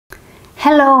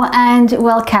Hello and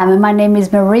welcome. My name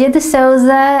is Maria de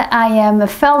Souza. I am a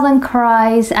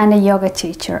Feldenkrais and a yoga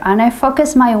teacher, and I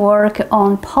focus my work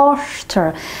on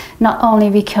posture, not only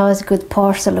because good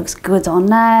posture looks good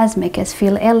on us, make us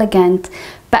feel elegant,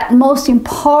 but most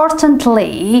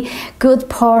importantly, good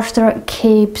posture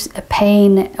keeps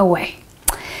pain away.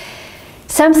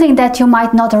 Something that you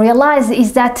might not realize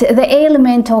is that the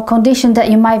ailment or condition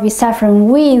that you might be suffering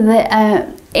with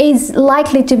is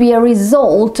likely to be a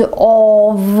result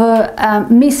of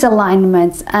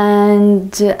misalignments and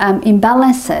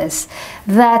imbalances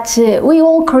that we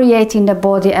all create in the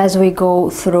body as we go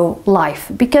through life,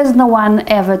 because no one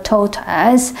ever taught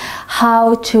us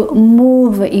how to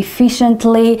move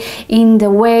efficiently in the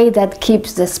way that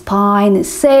keeps the spine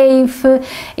safe,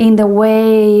 in the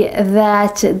way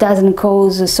that doesn't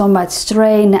cause so much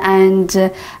strain and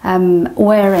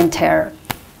wear and tear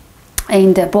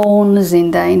in the bones,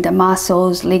 in the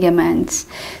muscles, ligaments.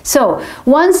 So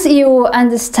once you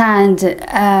understand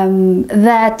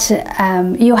that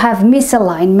you have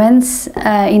misalignments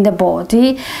in the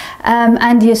body,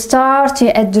 and you start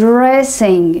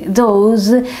addressing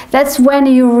those, that's when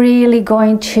you're really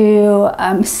going to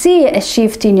see a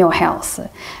shift in your health.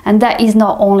 And that is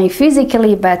not only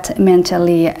physically but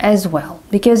mentally as well,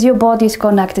 because your body is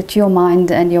connected to your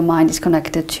mind and your mind is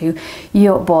connected to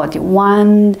your body.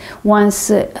 Once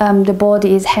the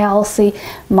body is healthy,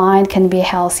 mind can be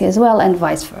healthy as well, and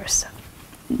vice versa.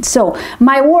 So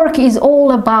my work is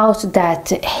all about that,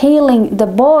 healing the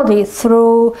body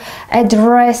through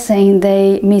addressing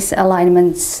the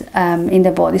misalignments in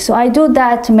the body. So I do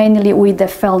that mainly with the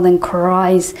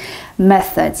Feldenkrais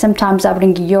method. Sometimes I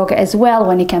bring yoga as well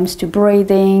when it comes to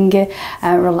breathing,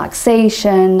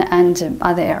 relaxation and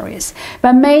other areas.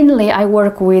 But mainly I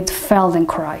work with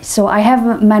Feldenkrais. So I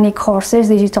have many courses,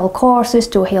 digital courses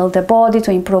to heal the body,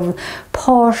 to improve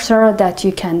posture, that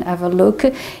you can have a look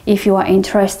if you are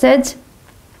interested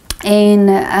in,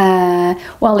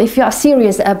 well, if you are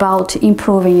serious about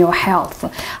improving your health.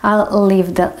 I'll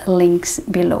leave the links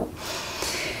below.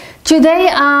 Today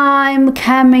I'm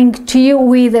coming to you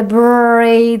with a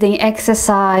breathing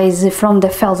exercise from the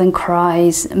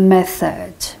Feldenkrais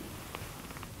method.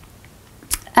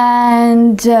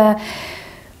 And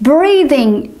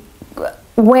breathing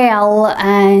well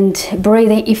and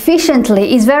breathing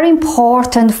efficiently is very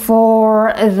important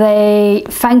for the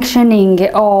functioning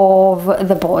of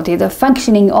the body, the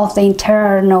functioning of the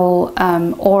internal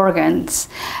organs,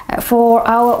 for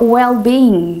our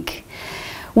well-being.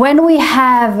 When we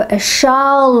have a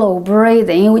shallow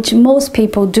breathing, which most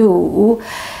people do,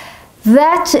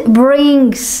 that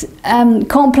brings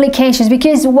complications,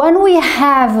 because when we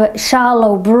have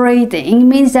shallow breathing, it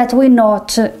means that we're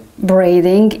not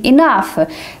breathing enough.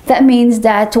 That means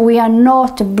that we are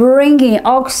not bringing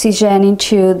oxygen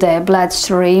into the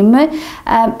bloodstream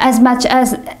as much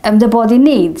as the body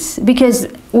needs, because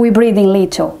we're breathing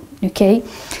little, okay?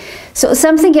 So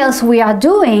something else we are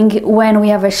doing when we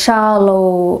have a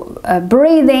shallow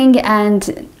breathing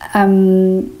and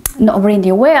not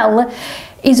breathing well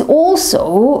is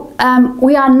also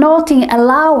we are not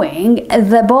allowing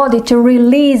the body to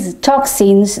release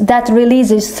toxins that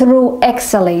releases through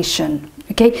exhalation.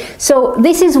 Okay, so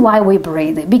this is why we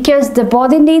breathe, because the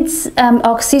body needs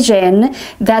oxygen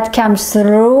that comes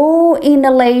through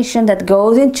inhalation, that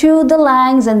goes into the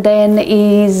lungs and then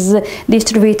is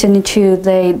distributed into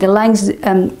the lungs,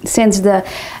 sends the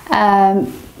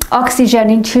oxygen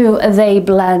into the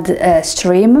blood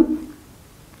stream.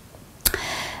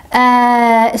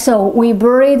 So we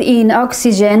breathe in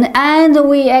oxygen and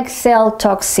we exhale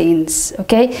toxins.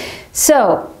 Okay,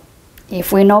 so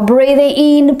if we're not breathing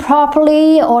in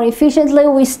properly or efficiently,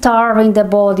 we're starving the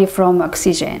body from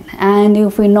oxygen. And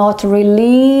if we're not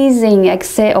releasing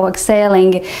or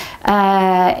exhaling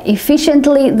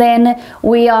efficiently, then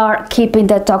we are keeping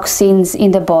the toxins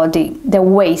in the body, the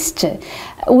waste,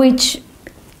 which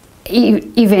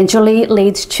eventually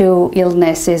leads to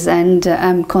illnesses and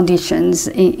conditions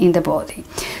in the body.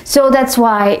 So that's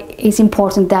why it's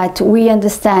important that we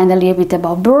understand a little bit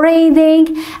about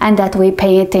breathing, and that we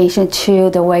pay attention to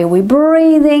the way we're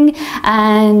breathing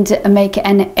and make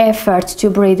an effort to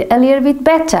breathe a little bit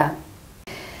better.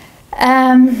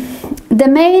 The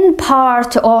main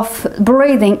part of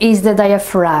breathing is the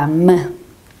diaphragm.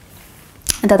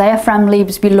 The diaphragm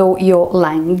lives below your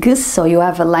lungs, so you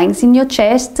have lungs in your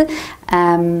chest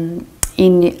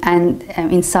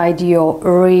inside your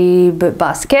rib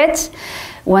basket,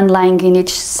 one lung in each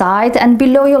side, and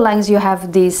below your lungs you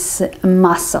have this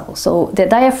muscle. So the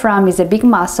diaphragm is a big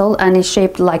muscle and is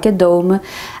shaped like a dome,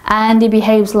 and it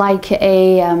behaves like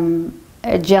a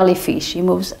a jellyfish. It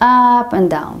moves up and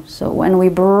down. So when we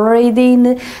breathe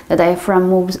in, the diaphragm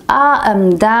moves up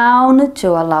and down to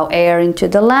allow air into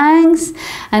the lungs,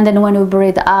 and then when we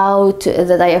breathe out,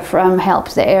 the diaphragm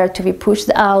helps the air to be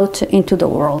pushed out into the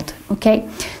world. Okay,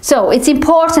 so it's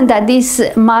important that this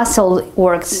muscle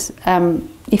works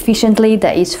efficiently,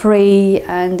 that is free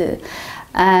and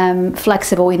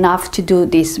flexible enough to do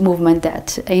this movement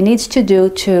that it needs to do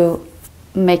to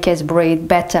make us breathe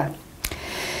better.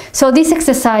 So this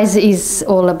exercise is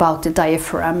all about the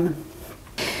diaphragm.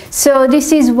 So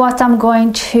this is what I'm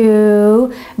going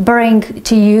to bring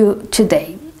to you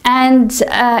today. And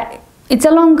it's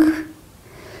a long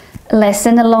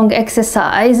lesson, a long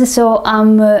exercise, so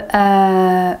I'm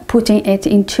putting it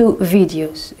in 2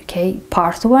 videos. Okay,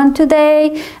 part 1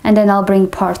 today, and then I'll bring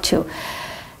part 2.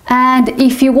 And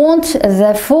if you want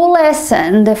the full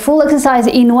lesson, the full exercise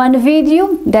in 1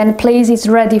 video, then please, it's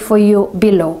ready for you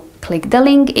below. Click the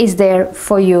link, is there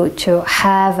for you to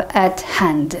have at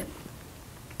hand.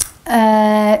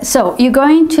 So you're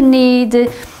going to need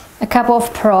a couple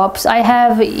of props. I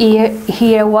have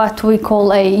here what we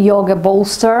call a yoga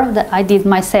bolster that I did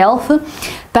myself,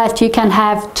 but you can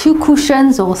have 2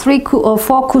 cushions or 3 or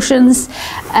 4 cushions.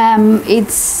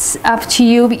 It's up to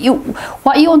you.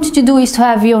 What you want to do is to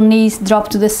have your knees drop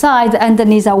to the side and the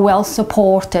knees are well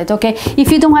supported. Okay,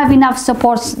 if you don't have enough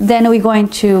support, then we're going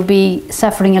to be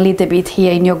suffering a little bit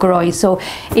here in your groin. So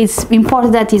it's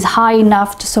important that it's high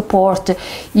enough to support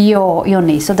your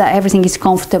knees, so that everything is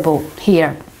comfortable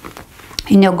here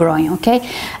in your groin. Okay,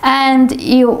 and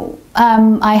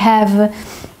I have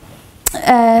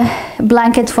a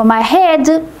blanket for my head,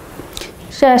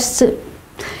 just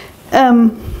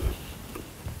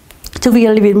to be a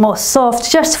little bit more soft,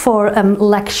 just for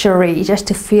luxury, just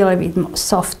to feel a bit more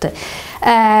soft.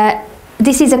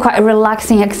 This is a quite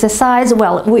relaxing exercise.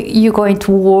 Well, you're going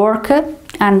to work,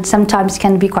 and sometimes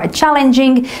can be quite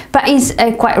challenging, but it's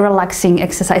a quite relaxing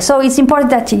exercise. So it's important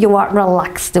that you are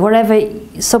relaxed. Whatever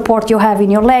support you have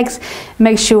in your legs,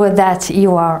 make sure that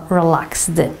you are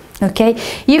relaxed. Okay,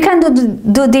 you can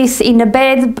do this in a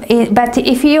bed, but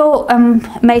if your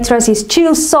mattress is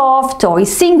too soft or it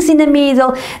sinks in the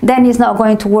middle, then it's not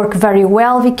going to work very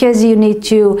well, because you need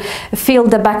to feel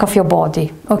the back of your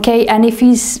body. Okay, and if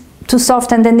it's too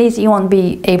soft underneath, you won't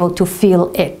be able to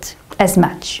feel it as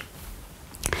much.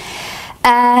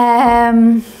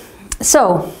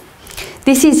 So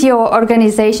this is your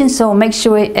organization, so make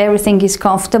sure everything is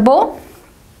comfortable.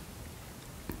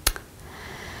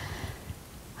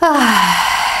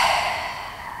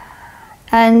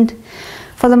 And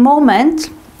for the moment,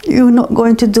 you're not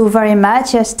going to do very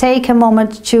much. Just take a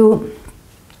moment to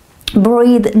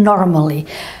breathe normally.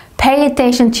 Pay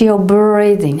attention to your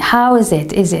breathing. How is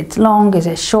it? Is it long? Is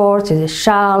it short? Is it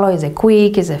shallow? Is it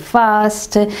quick? Is it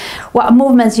fast? What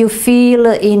movements you feel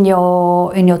in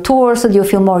your torso? Do you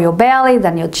feel more your belly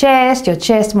than your chest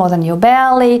more than your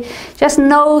belly? Just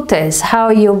notice how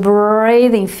your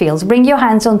breathing feels. Bring your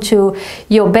hands onto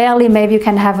your belly. Maybe you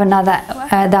can have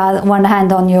one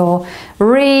hand on your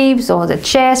ribs or the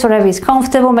chest, whatever is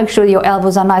comfortable. Make sure your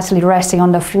elbows are nicely resting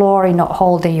on the floor and not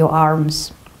holding your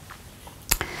arms.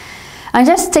 And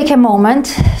just take a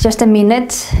moment, just a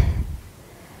minute,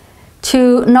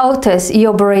 to notice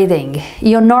your breathing,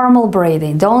 your normal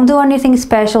breathing. Don't do anything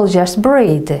special, just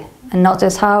breathe and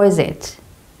notice how is it.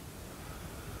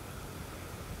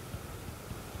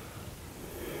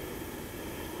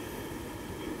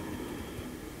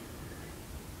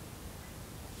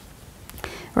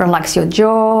 Relax your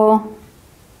jaw.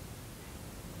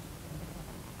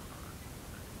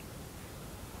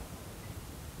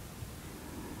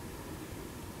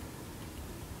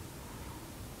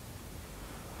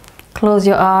 Close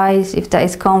your eyes if that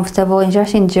is comfortable and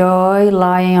just enjoy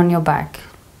lying on your back.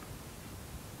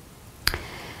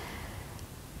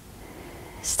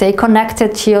 Stay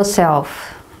connected to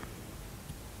yourself.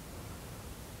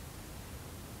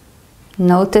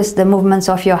 Notice the movements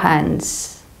of your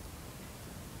hands.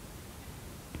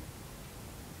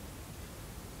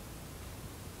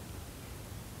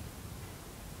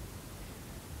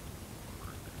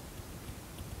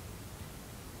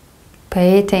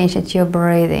 Pay attention to your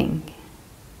breathing.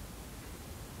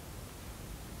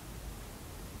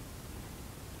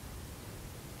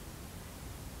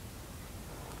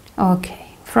 Okay,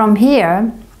 from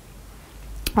here,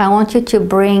 I want you to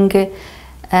bring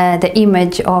the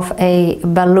image of a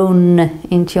balloon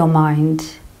into your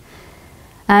mind.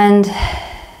 And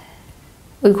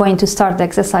we're going to start the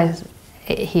exercise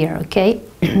here, okay?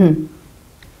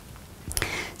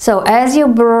 So as you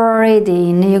breathe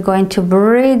in, you're going to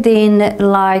breathe in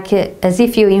like as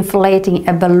if you're inflating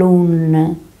a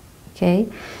balloon, okay?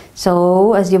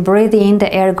 So as you breathe in,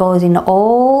 the air goes in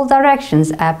all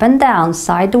directions, up and down,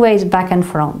 sideways, back and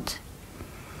front.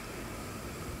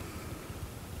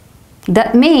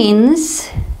 That means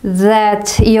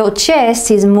that your chest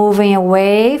is moving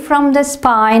away from the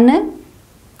spine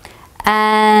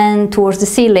and towards the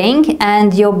ceiling,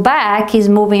 and your back is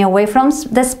moving away from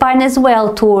the spine as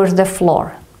well towards the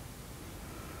floor.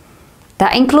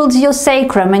 That includes your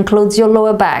sacrum, includes your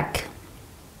lower back.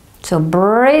 So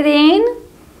breathe in,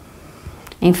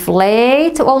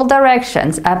 inflate all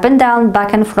directions, up and down,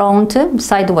 back and front,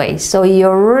 sideways. So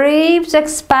your ribs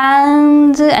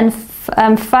expand and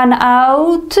fan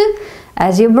out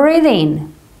as you breathe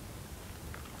in.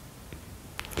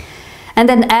 And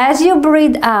then as you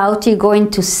breathe out, you're going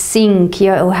to sink.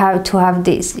 You're going to have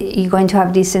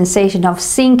this sensation of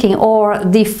sinking or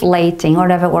deflating,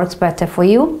 whatever works better for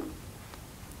you.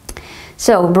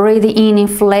 So breathe in,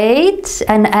 inflate,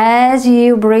 and as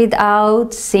you breathe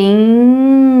out,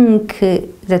 sink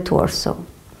the torso.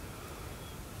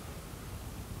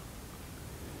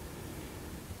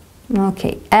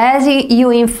 Okay, as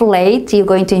you inflate, you're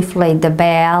going to inflate the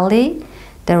belly,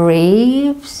 the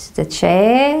ribs, the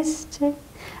chest,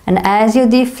 and as you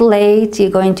deflate,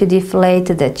 you're going to deflate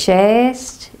the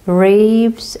chest,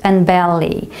 ribs and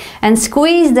belly, and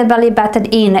squeeze the belly button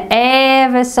in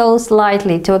ever so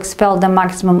slightly to expel the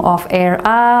maximum of air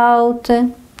out,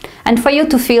 and for you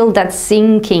to feel that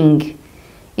sinking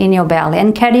in your belly,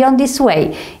 and carry on this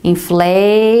way,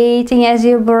 inflating as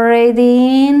you breathe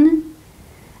in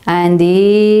and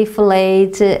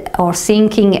deflate or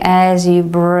sinking as you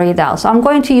breathe out. So I'm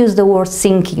going to use the word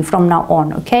sinking from now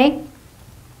on, okay?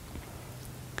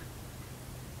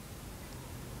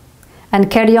 And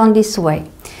carry on this way.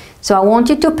 So I want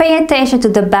you to pay attention to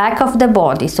the back of the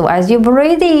body. So as you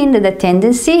breathe in, the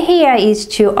tendency here is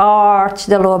to arch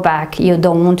the lower back. You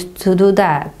don't want to do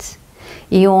that.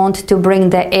 You want to bring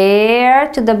the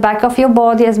air to the back of your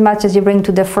body as much as you bring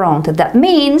to the front. That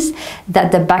means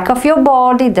that the back of your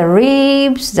body, the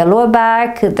ribs, the lower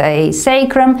back, the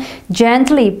sacrum,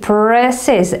 gently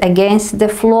presses against the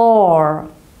floor.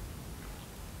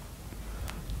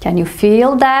 Can you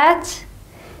feel that?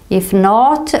 If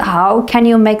not, how can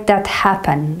you make that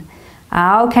happen?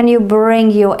 How can you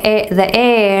bring the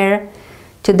air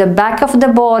to the back of the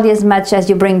body as much as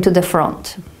you bring to the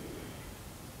front?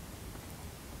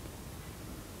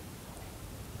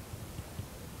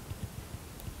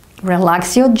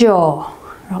 Relax your jaw,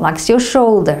 relax your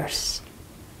shoulders.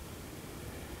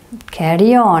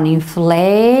 Carry on,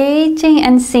 inflating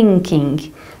and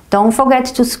sinking. Don't forget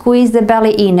to squeeze the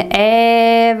belly in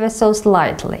ever so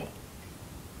slightly.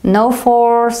 No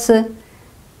force,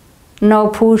 no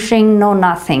pushing, no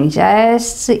nothing.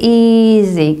 Just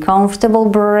easy, comfortable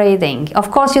breathing.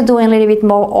 Of course, you're doing a little bit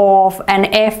more of an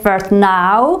effort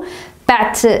now,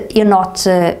 but you're not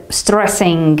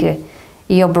stressing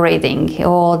your breathing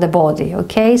or the body,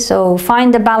 okay? So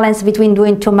find the balance between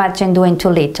doing too much and doing too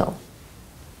little.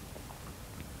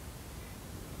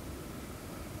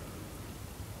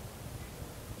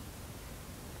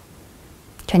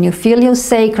 Can you feel your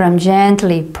sacrum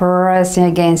gently pressing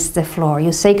against the floor?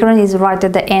 Your sacrum is right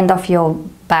at the end of your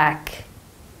back.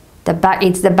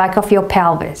 It's the back of your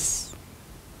pelvis.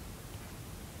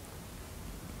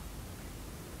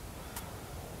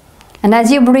 And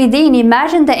as you breathe in,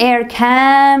 imagine the air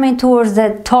coming towards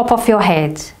the top of your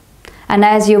head. And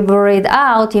as you breathe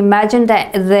out, imagine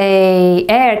the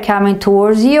air coming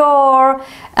towards your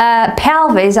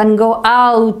pelvis and go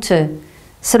out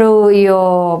through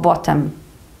your bottom.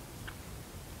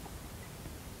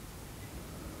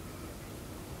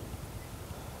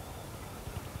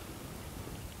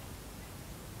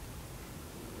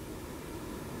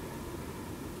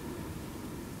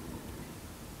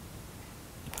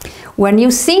 When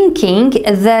you're sinking,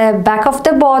 the back of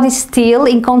the body is still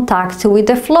in contact with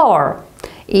the floor.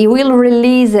 It will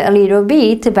release a little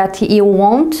bit, but it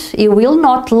will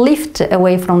not lift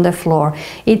away from the floor.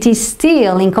 It is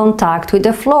still in contact with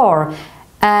the floor,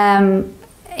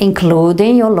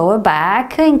 including your lower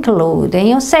back, including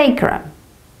your sacrum.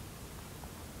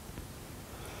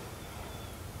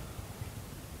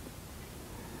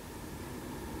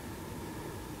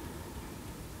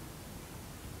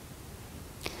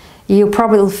 You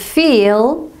probably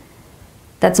feel,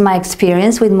 that's my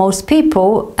experience with most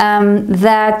people,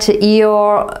 that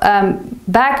your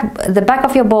the back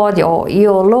of your body or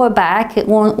your lower back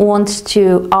wants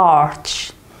to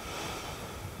arch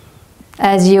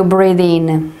as you breathe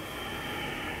in.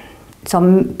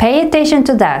 So pay attention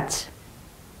to that.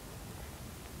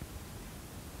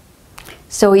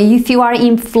 So if you are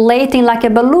inflating like a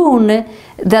balloon,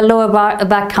 the lower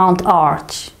back can't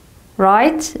arch.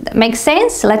 right? That makes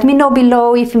sense? Let me know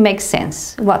below if it makes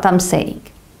sense what I'm saying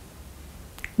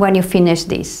when you finish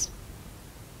this.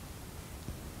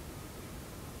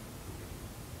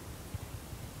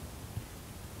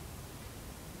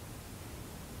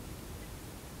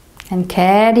 And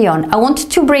carry on. I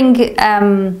want to bring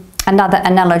another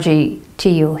analogy to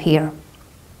you here.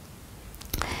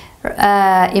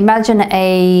 Imagine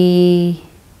a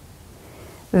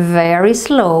very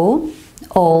slow,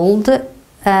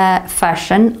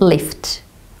 old-fashioned lift.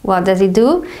 What does it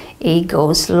do? It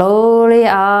goes slowly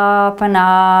up and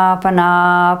up and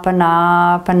up and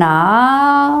up and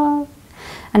up.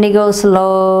 And it goes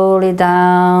slowly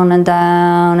down and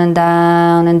down and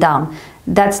down and down.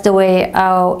 That's the way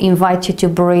I'll invite you to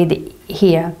breathe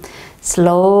here.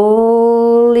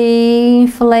 Slowly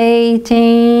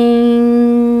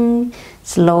inflating,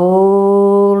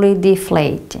 slowly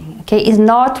deflating. Okay, it's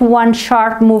not one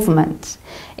sharp movement.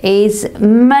 It's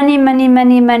many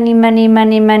millions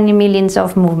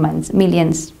of movements.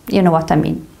 Millions, you know what I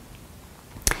mean.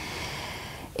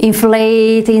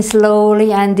 Inflating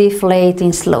slowly and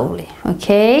deflating slowly.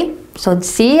 Okay, so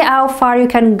see how far you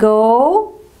can go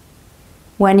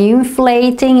when you're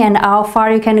inflating and how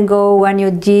far you can go when you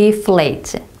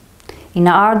deflate. In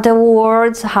other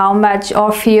words, how much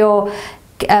of your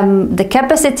the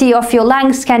capacity of your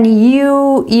lungs can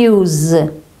you use,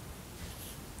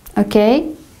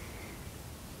 okay,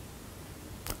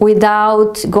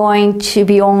 without going to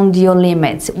beyond your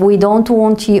limits. We don't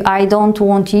want you, I don't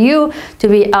want you to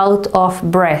be out of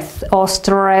breath or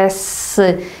stress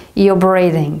your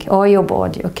breathing or your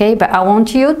body, okay? But I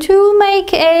want you to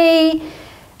make a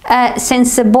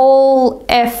sensible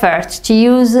effort to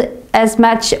use as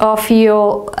much of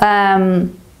your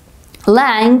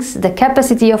lungs, the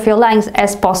capacity of your lungs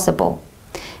as possible.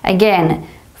 Again,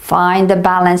 find the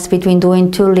balance between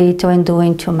doing too little and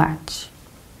doing too much.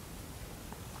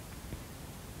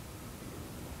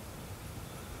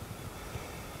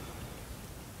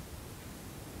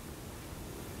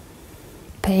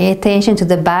 Pay attention to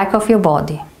the back of your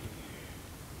body.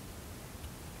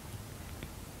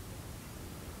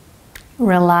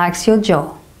 Relax your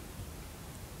jaw.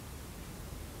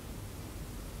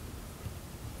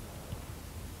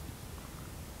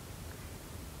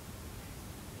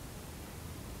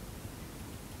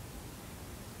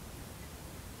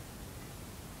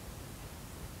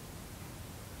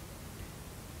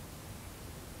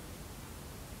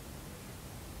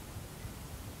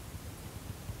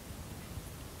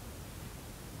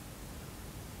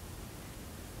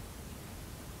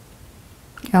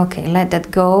 Okay, let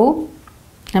that go.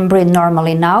 And breathe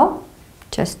normally now,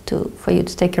 just for you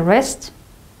to take a rest.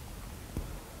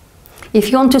 If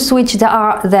you want to switch the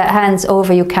hands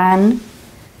over, you can,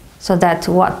 so that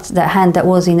the hand that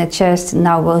was in the chest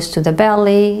now goes to the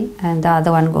belly, and the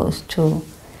other one goes to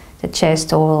the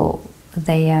chest or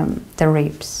the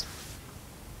ribs.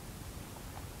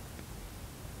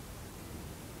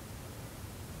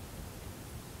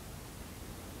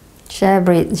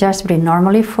 Just breathe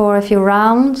normally for a few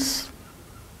rounds.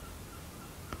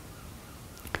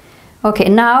 Okay,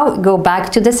 now go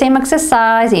back to the same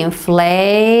exercise,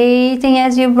 inflating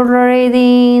as you breathe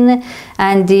in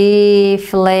and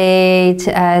deflate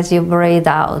as you breathe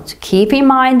out. Keep in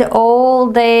mind all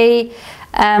the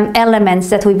elements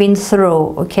that we've been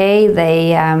through, okay?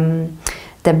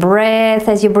 The breath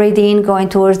as you breathe in going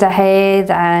towards the head,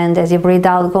 and as you breathe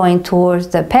out going towards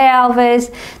the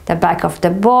pelvis, the back of the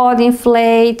body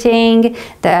inflating,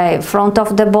 the front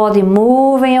of the body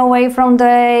moving away from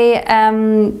the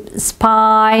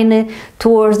spine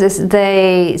towards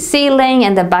the ceiling,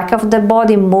 and the back of the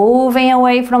body moving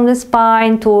away from the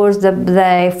spine towards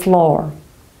the floor.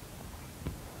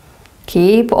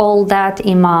 Keep all that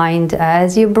in mind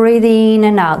as you breathe in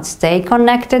and out. Stay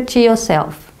connected to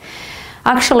yourself.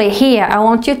 Actually, here I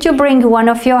want you to bring one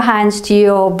of your hands to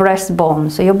your breastbone.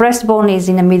 So your breastbone is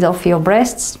in the middle of your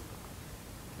breasts,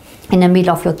 in the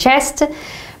middle of your chest.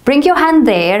 Bring your hand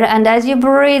there, and as you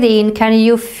breathe in, can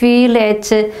you feel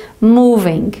it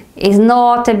moving? It's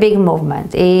not a big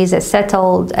movement. It's a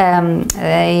settled,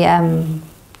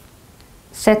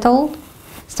 settled?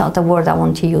 It's not the word I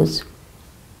want to use.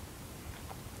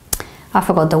 I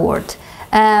forgot the word.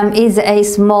 It's a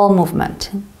small movement.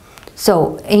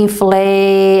 So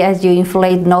inflate, as you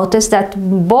inflate, notice that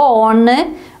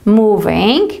bone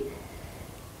moving,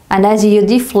 and as you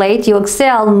deflate, you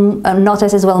exhale,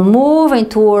 notice as well moving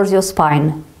towards your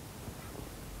spine.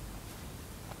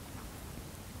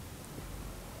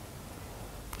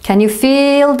 Can you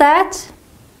feel that?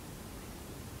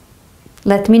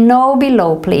 Let me know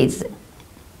below, please.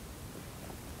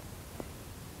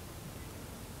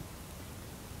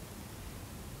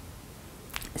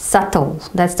 subtle.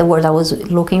 That's the word I was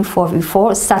looking for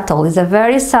before. Subtle. It's a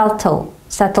very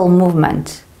subtle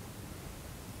movement.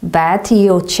 But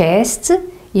your chest,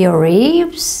 your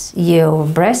ribs, your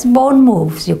breastbone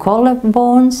moves, your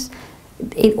collarbones,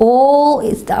 it's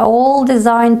all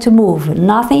designed to move.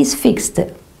 Nothing is fixed.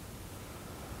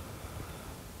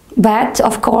 But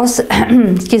of course,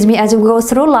 excuse me, as we go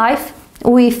through life,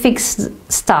 we fix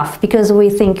stuff because we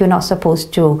think you're not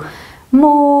supposed to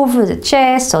move the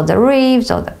chest or the ribs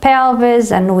or the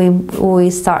pelvis, and we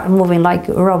start moving like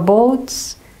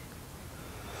robots.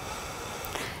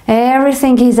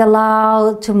 Everything is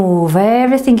allowed to move,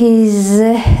 everything is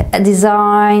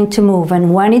designed to move,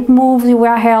 and when it moves we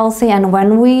are healthy, and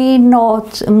when we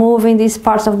not moving these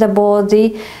parts of the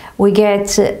body we get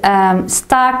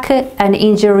stuck and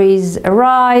injuries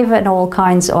arrive and all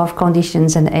kinds of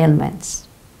conditions and ailments.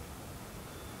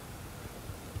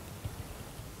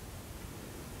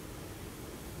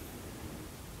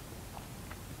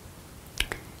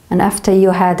 And after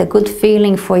you had a good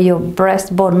feeling for your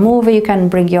breastbone move, you can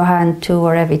bring your hand to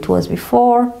wherever it was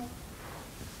before.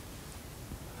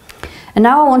 And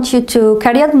now I want you to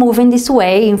carry on moving this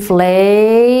way, inflating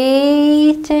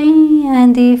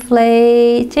and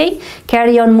deflating.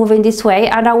 Carry on moving this way,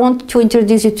 and I want to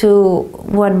introduce you to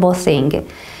one more thing.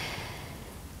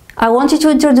 I want you to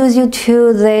introduce you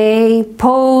to the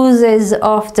poses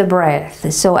of the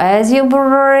breath. So as you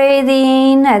breathe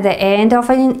in, at the end of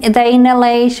the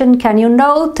inhalation, can you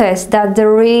notice that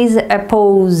there is a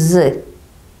pose?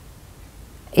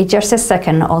 It's just a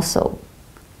second also.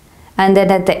 And then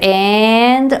at the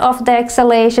end of the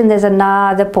exhalation, there's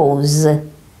another pose.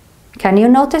 Can you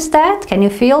notice that? Can you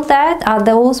feel that? Are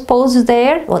those poses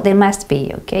there? Well, they must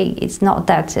be, okay? It's not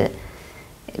that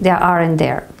they aren't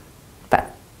there.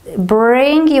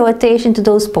 Bring your attention to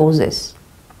those poses.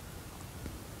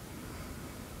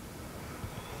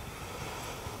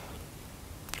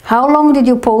 How long did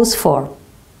you pose for?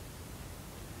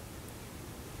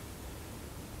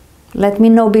 Let me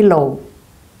know below.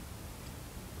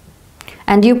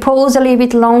 And you pose a little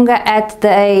bit longer at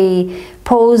the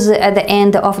pose at the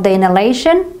end of the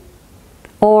inhalation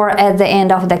or at the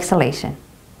end of the exhalation?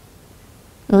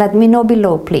 Let me know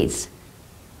below, please.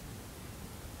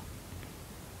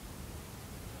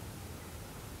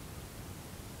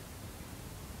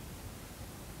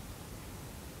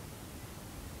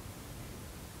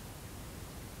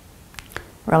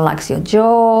 Relax your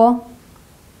jaw.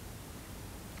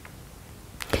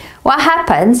 What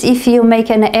happens if you make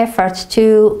an effort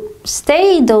to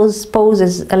stay those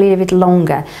poses a little bit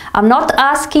longer? I'm not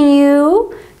asking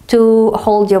you to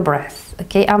hold your breath,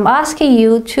 okay? I'm asking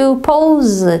you to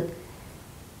pose,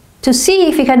 to see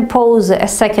if you can pose a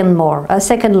second more, a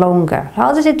second longer.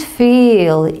 How does it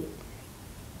feel?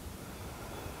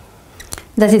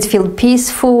 Does it feel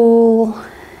peaceful,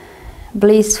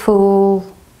 blissful?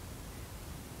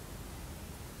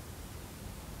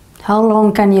 How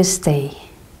long can you stay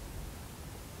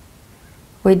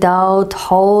without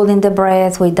holding the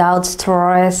breath, without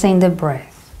stressing the breath?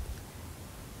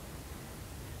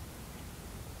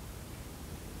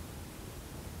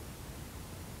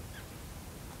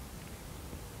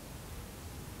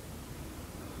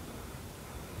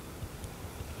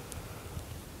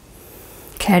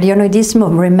 Carry on with this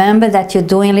move. Remember that you're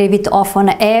doing a little bit of an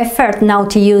effort now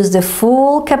to use the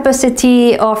full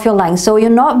capacity of your lungs. So you're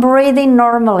not breathing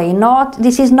normally.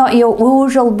 This is not your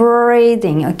usual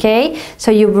breathing, okay?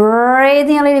 So you're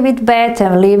breathing a little bit better,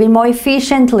 a little bit more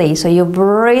efficiently. So you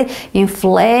breathe,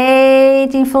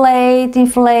 inflate, inflate,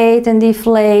 inflate, and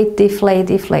deflate, deflate,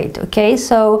 deflate, okay?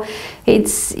 So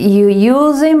it's you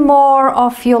using more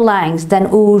of your lungs than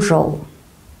usual.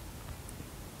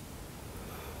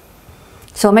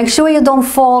 So make sure you don't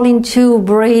fall into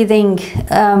breathing,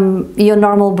 your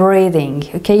normal breathing,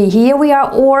 okay? Here we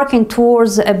are working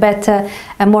towards a better,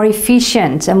 a more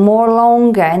efficient, a more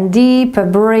longer and deeper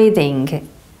breathing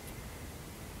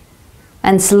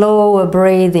and slower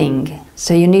breathing.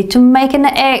 So you need to make an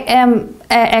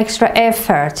extra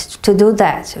effort to do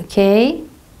that, okay?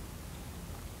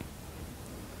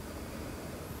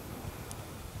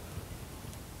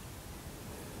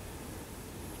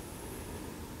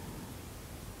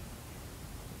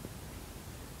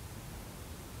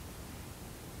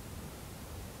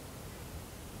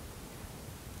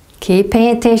 Keep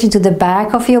paying attention to the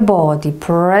back of your body,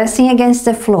 pressing against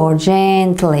the floor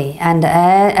gently, and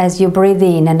as you breathe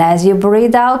in and as you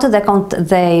breathe out,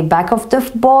 the back of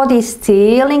the body is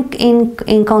still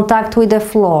in contact with the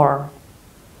floor.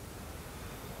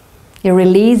 It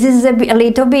releases a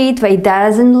little bit, but it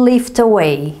doesn't lift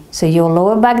away. So your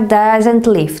lower back doesn't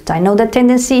lift. I know the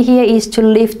tendency here is to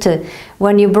lift.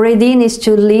 When you breathe in is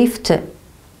to lift.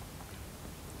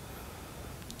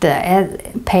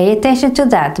 Pay attention to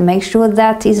that. Make sure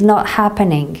that is not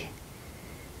happening.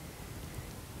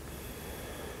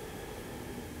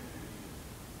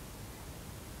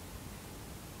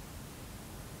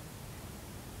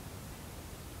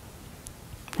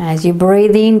 As you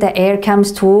breathe in, the air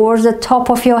comes towards the top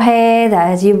of your head.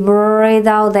 As you breathe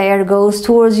out, the air goes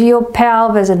towards your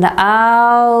pelvis and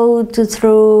out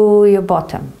through your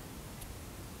bottom.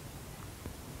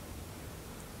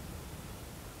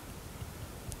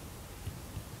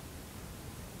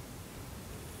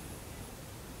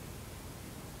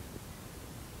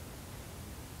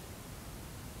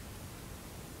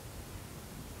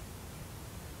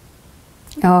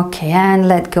 Okay, and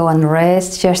let go and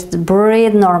rest. Just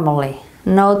breathe normally.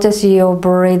 Notice your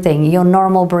breathing, your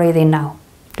normal breathing now.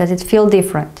 Does it feel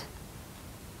different?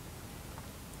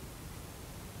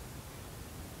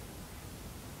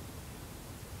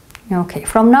 Okay,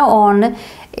 from now on,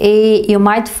 you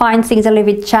might find things a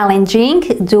little bit challenging.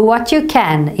 Do what you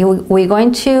can. We're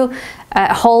going to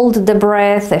hold the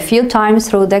breath a few times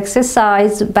through the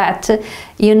exercise, but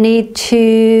you need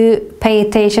to pay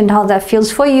attention how that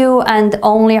feels for you and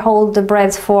only hold the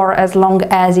breath for as long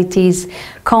as it is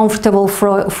comfortable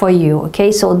for you.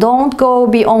 Okay, so don't go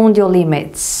beyond your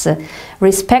limits.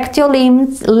 Respect your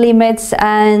limits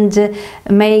and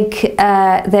make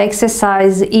the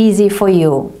exercise easy for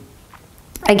you.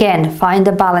 Again, find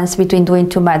the balance between doing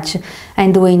too much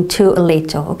and doing too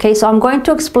little. Okay, so I'm going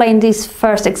to explain this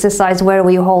first exercise where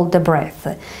we hold the breath.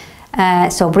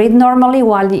 So breathe normally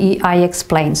while I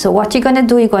explain. So what you're going to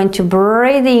do, you're going to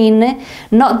breathe in,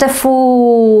 not the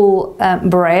full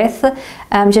breath,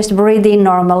 just breathe in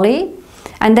normally.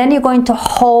 And then you're going to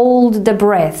hold the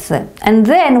breath. And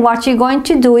then what you're going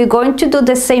to do, you're going to do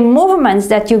the same movements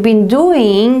that you've been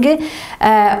doing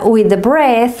with the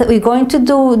breath. We're going to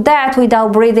do that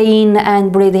without breathing in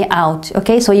and breathing out.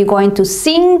 Okay, so you're going to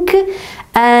sink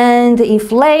and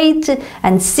inflate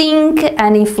and sink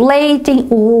and inflating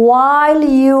while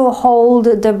you hold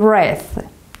the breath.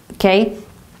 Okay,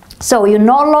 so you're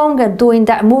no longer doing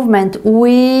that movement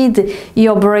with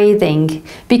your breathing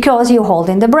because you're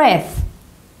holding the breath.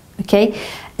 Okay,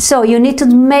 so you need to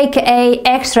make an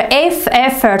extra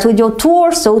effort with your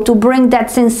torso to bring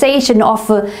that sensation of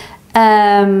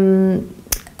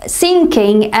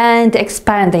sinking and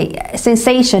expanding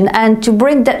sensation, and to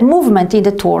bring that movement in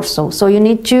the torso. So you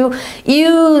need to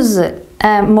use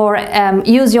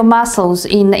use your muscles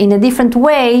in a different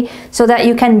way so that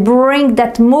you can bring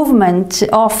that movement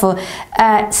of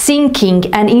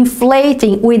sinking and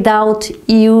inflating without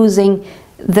using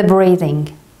the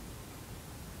breathing.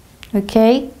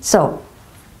 Okay, so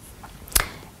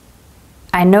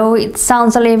I know it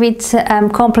sounds a little bit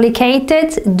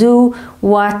complicated. Do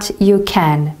what you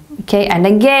can. Okay, and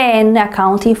again, I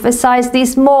can't emphasize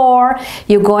this more.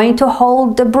 You're going to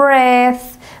hold the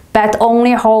breath, but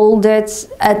only hold it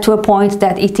to a point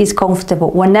that it is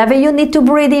comfortable. Whenever you need to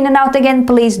breathe in and out again,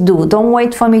 please do. Don't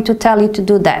wait for me to tell you to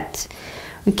do that.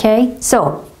 Okay,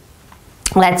 so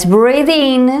let's breathe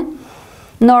in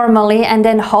normally and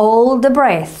then hold the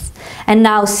breath. And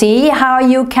now see how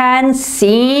you can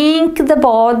sink the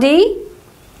body,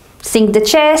 sink the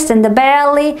chest and the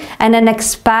belly, and then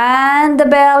expand the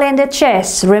belly and the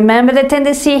chest. Remember, the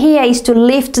tendency here is to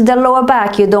lift the lower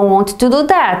back. You don't want to do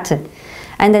that.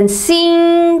 And then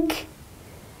sink,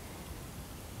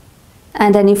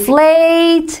 and then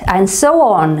inflate, and so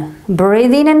on.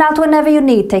 Breathe in and out whenever you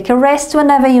need. Take a rest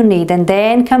whenever you need, and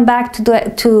then come back to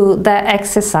the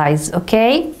exercise.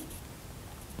 Okay?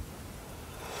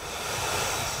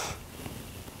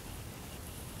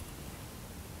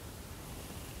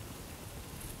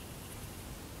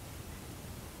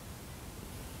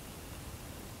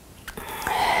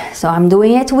 So I'm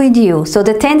doing it with you. So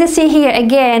the tendency here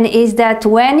again is that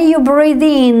when you breathe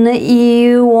in,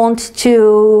 you want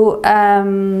to,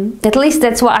 at least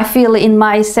that's what I feel in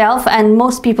myself and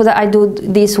most people that I do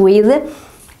this with,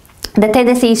 the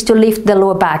tendency is to lift the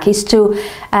lower back, is to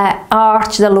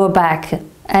arch the lower back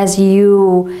as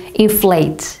you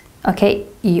inflate. Okay,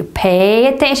 you pay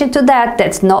attention to that.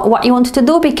 That's not what you want to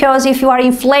do, because if you are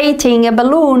inflating a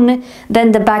balloon,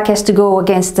 then the back has to go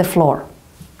against the floor.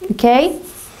 Okay?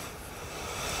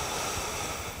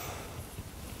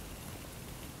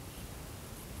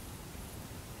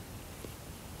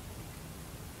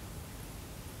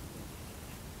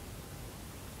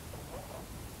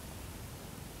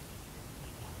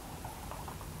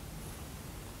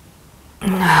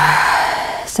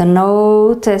 So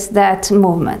notice that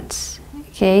movement.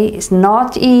 Okay, it's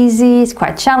not easy, it's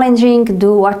quite challenging.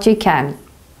 Do what you can.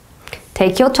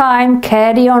 Take your time,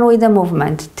 carry on with the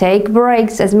movement. Take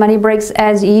breaks, as many breaks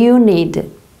as you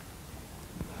need.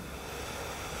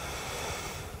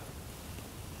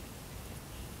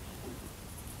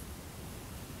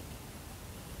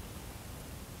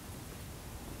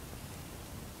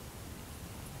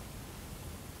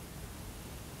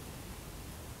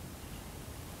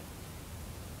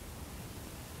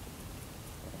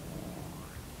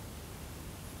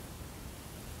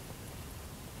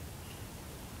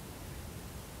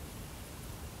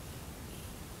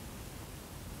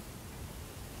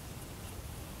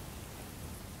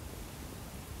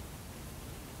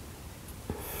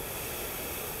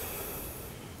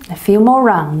 A few more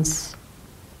rounds.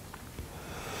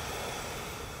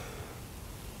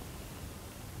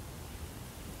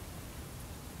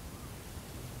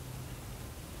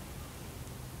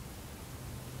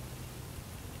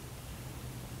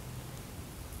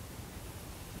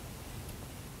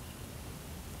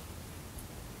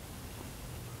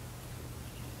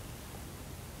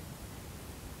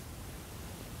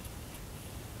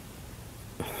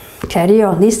 Carry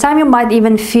on. This time you might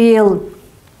even feel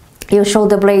your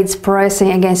shoulder blades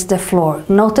pressing against the floor.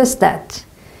 Notice that.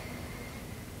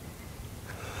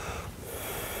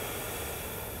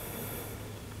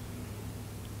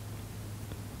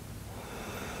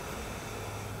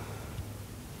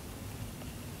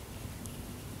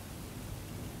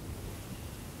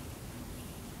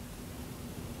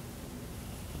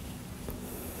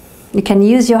 You can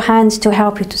use your hands to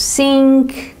help you to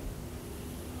sink.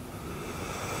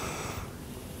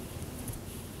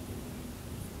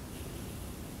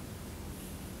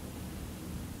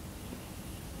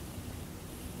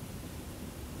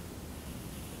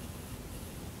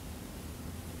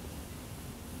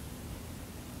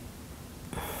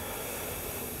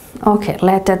 Okay,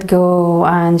 let that go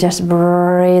and just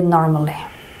breathe normally.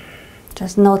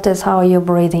 Just notice how your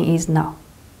breathing is now.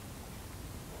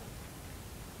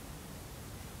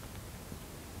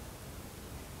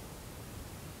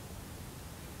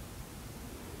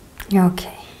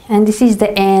 Okay, and this is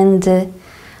the end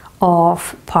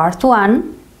of part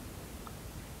 1.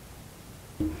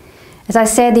 As I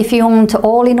said, if you want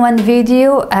all-in-one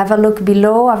video, have a look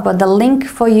below. I've got the link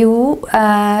for you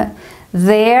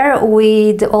there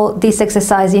with all this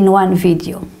exercise in one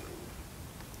video.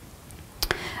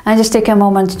 And just take a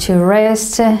moment to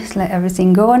rest, let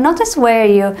everything go, and notice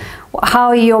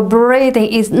how your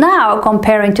breathing is now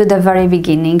comparing to the very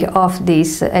beginning of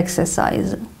this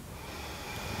exercise.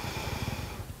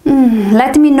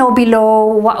 Let me know below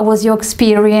what was your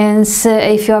experience,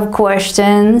 if you have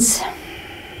questions.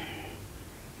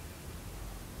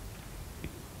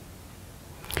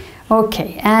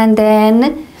 Okay, and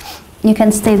then you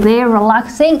can stay there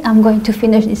relaxing. I'm going to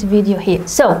finish this video here.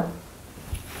 So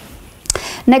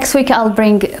next week I'll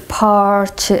bring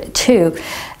part 2.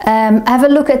 Have a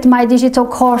look at my digital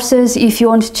courses if you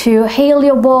want to heal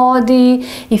your body,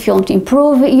 if you want to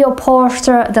improve your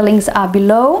posture. The links are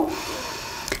below.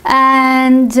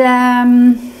 And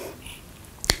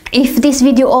if this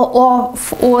video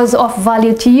was of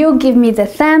value to you, give me the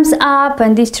thumbs up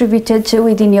and distribute it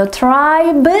within your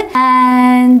tribe.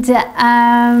 And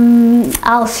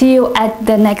I'll see you at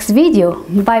the next video.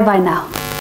 Bye bye now.